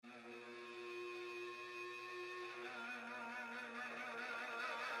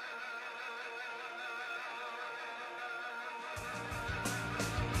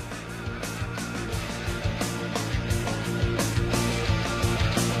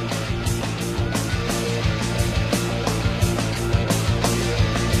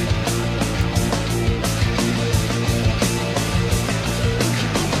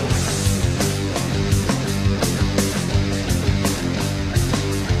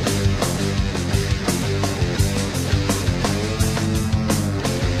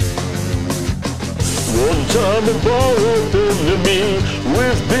come and bar open to me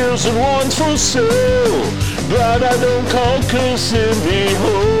with beers and wines for sale. Glad I don't call 'cause send me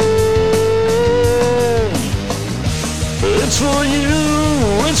home. It's for you,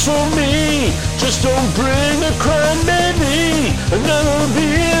 it's for me. Just don't bring a crime, baby. Another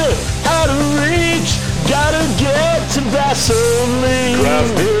beer out of reach. Gotta get to gasoline.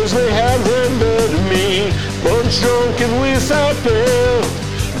 Craft beers, they have rendered me punch drunk and without bail.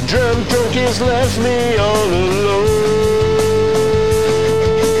 Drunk has left me all alone.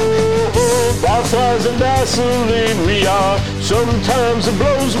 Barflies and gasoline we are. Sometimes it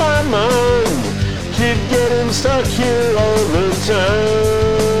blows my mind. Keep getting stuck here all the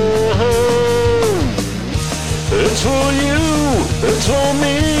time. It's for you, it's for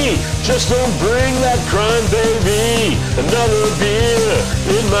me. Just don't bring that crime, baby. Another beer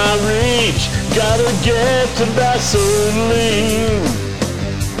in my reach. Gotta get to gasoline.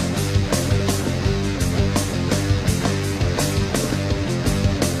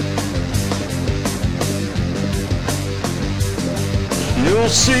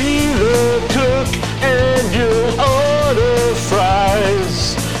 You'll see the cook and you'll order fries.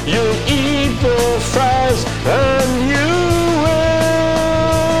 You'll eat the fries and you will.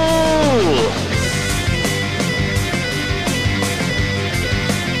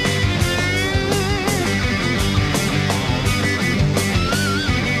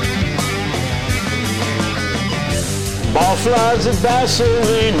 Barflies and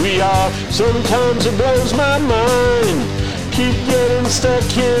gasoline we are. Sometimes it blows my mind. Keep getting stuck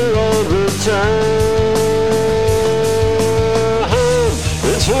here all the time.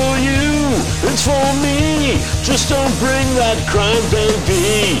 It's for you, it's for me. Just don't bring that crime,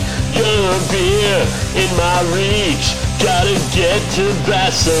 baby. Your beer in my reach. Gotta get to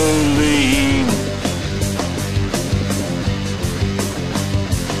gasoline.